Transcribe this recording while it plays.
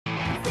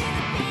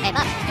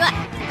Eva, Joa,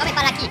 come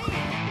para aqui.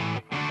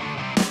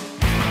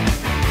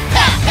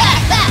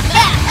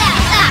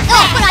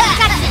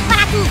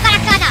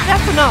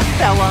 That's enough,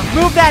 fella.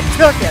 Move that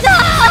ticket.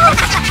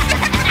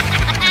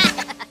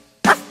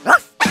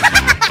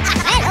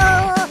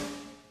 Hello.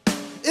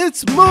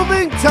 It's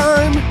moving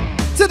time.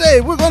 Today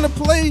we're going to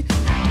play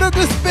the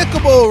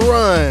Despicable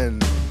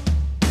Run.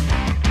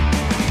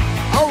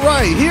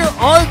 Alright, here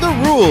are the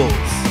rules.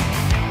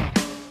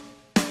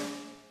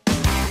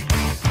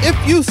 If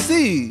you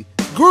see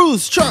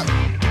Gru's truck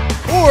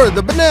or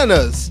the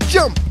bananas,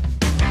 jump.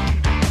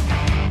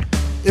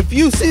 If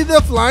you see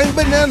the flying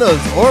bananas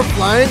or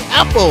flying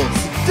apples,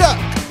 duck.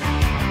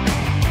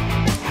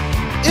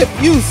 If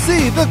you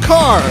see the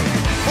car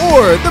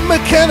or the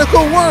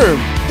mechanical worm,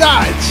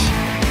 dodge.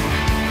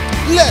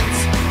 Let's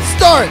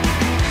start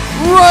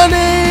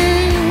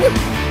running.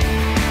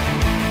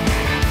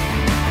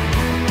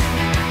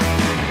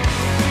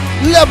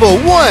 Level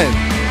 1.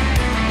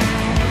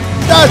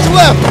 Dodge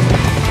left.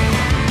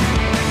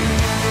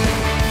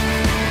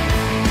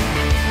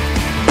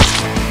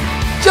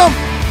 Jump.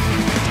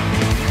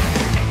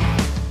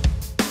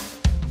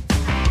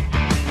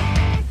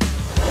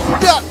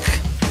 Duck.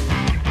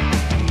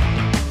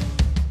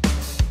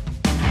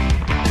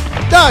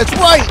 Dodge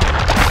right.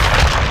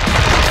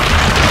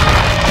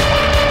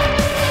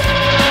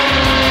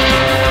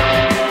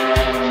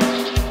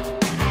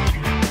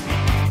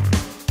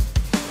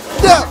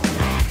 Duck.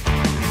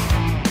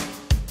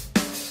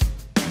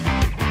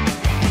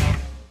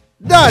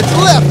 Dodge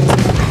left.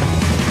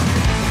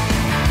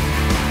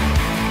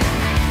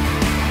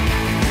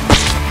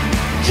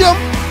 Jump.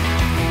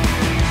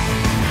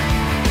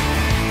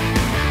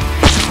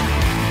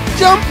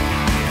 Jump.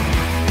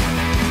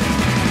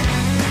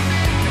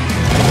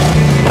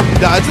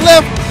 Dodge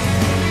left.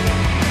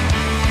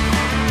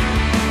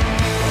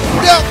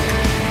 Duck.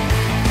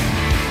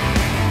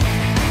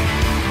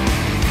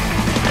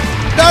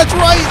 Dodge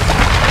right.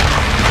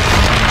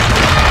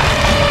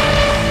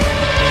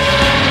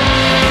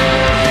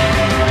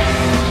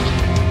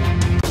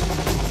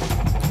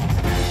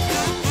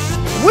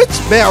 Which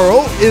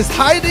barrel is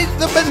hiding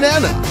the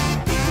banana?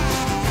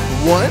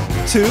 1,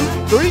 2,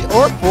 3,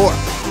 or 4?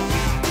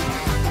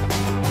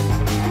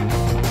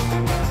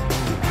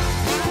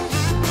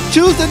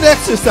 Choose an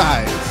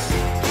exercise.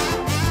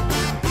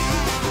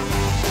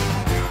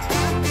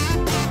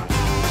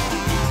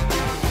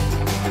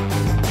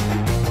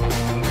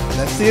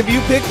 Let's see if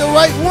you picked the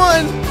right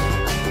one.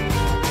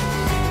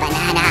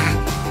 Banana.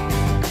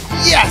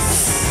 Yes!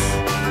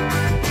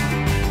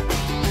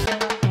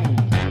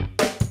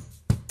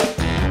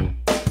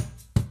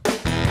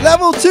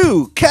 Level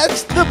 2,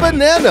 catch the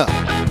banana.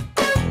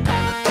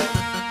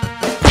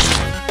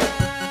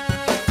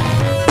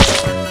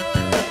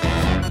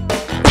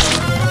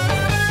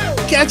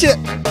 Catch it.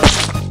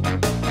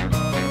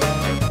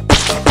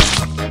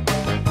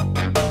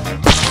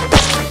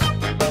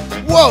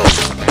 Whoa.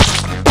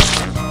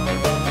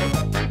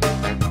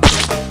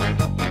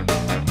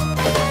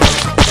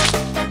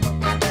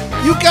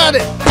 You got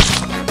it.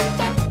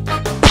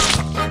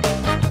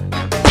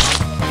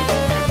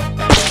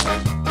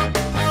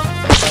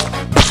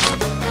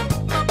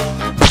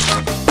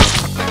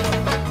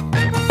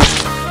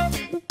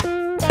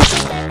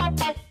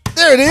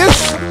 There it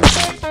is.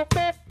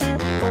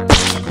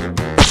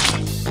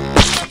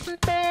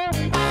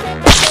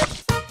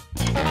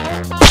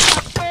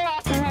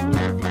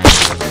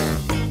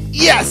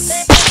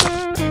 Yes!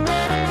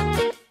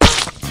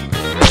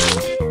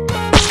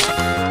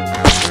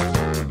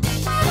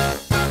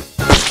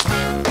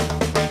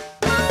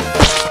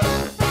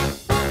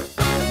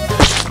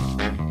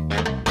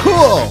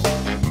 Cool!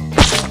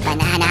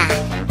 Banana.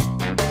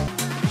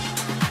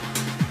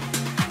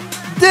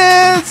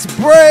 Dance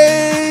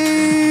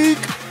break!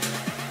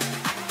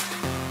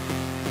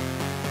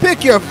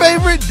 Pick your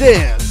favorite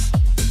dance.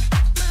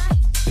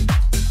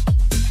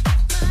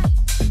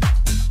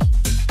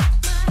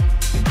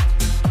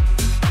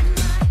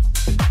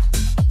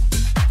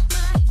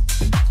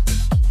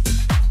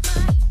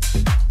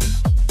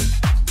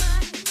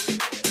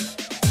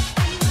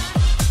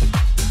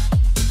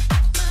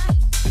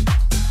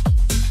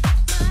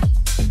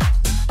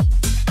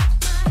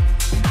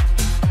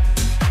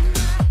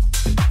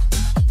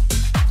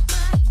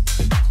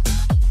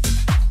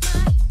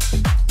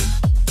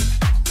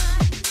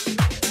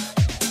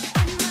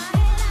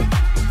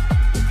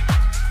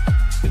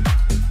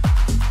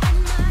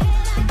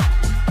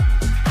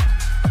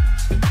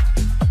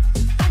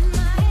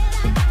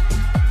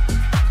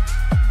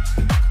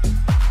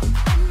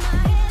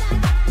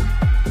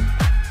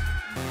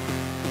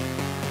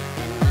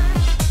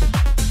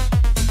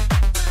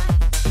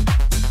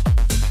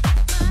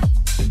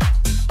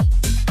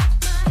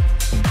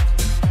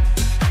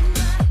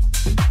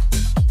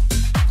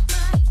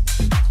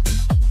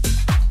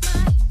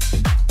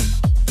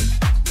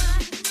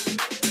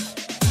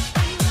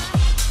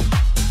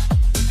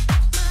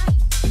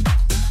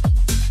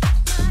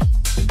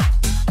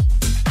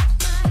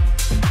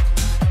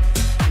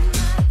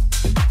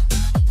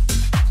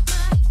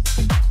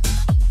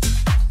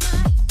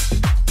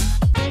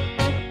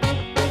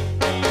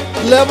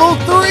 Level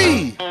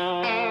 3.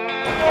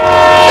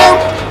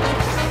 Jump.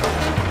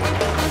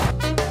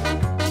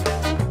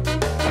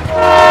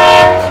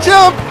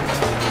 Jump.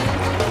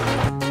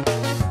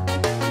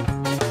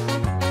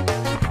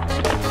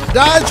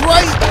 Dodge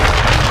right.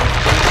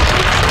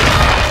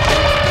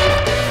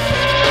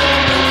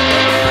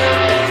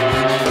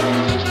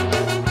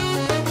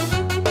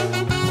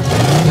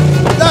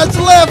 Dodge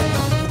left.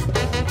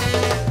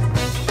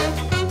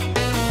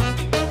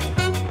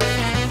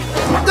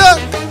 Duck.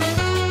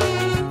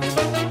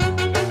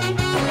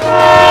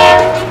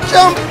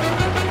 Jump.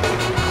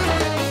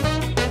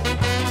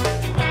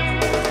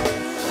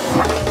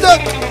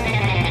 Duck.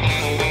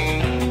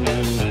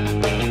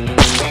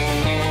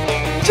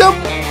 Jump.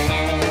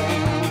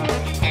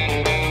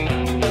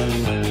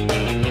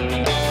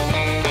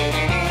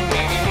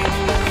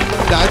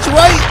 Dodge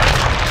right.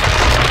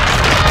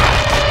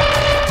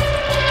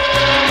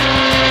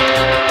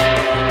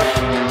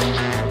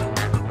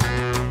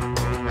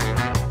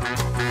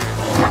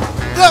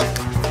 Duck.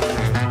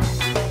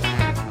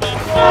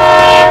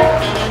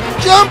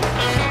 Jump.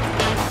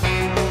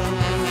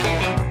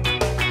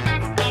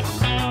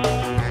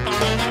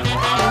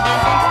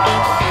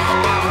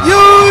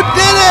 You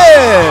did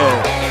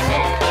it!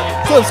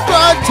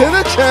 Subscribe to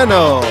the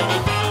channel.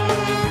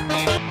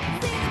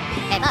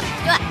 Eh, Bob,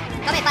 tu vois,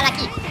 come par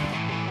aquí.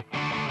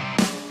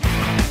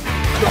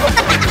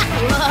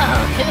 Wow,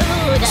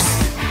 good.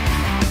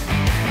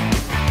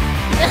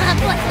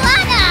 Buat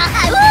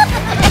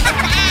suara.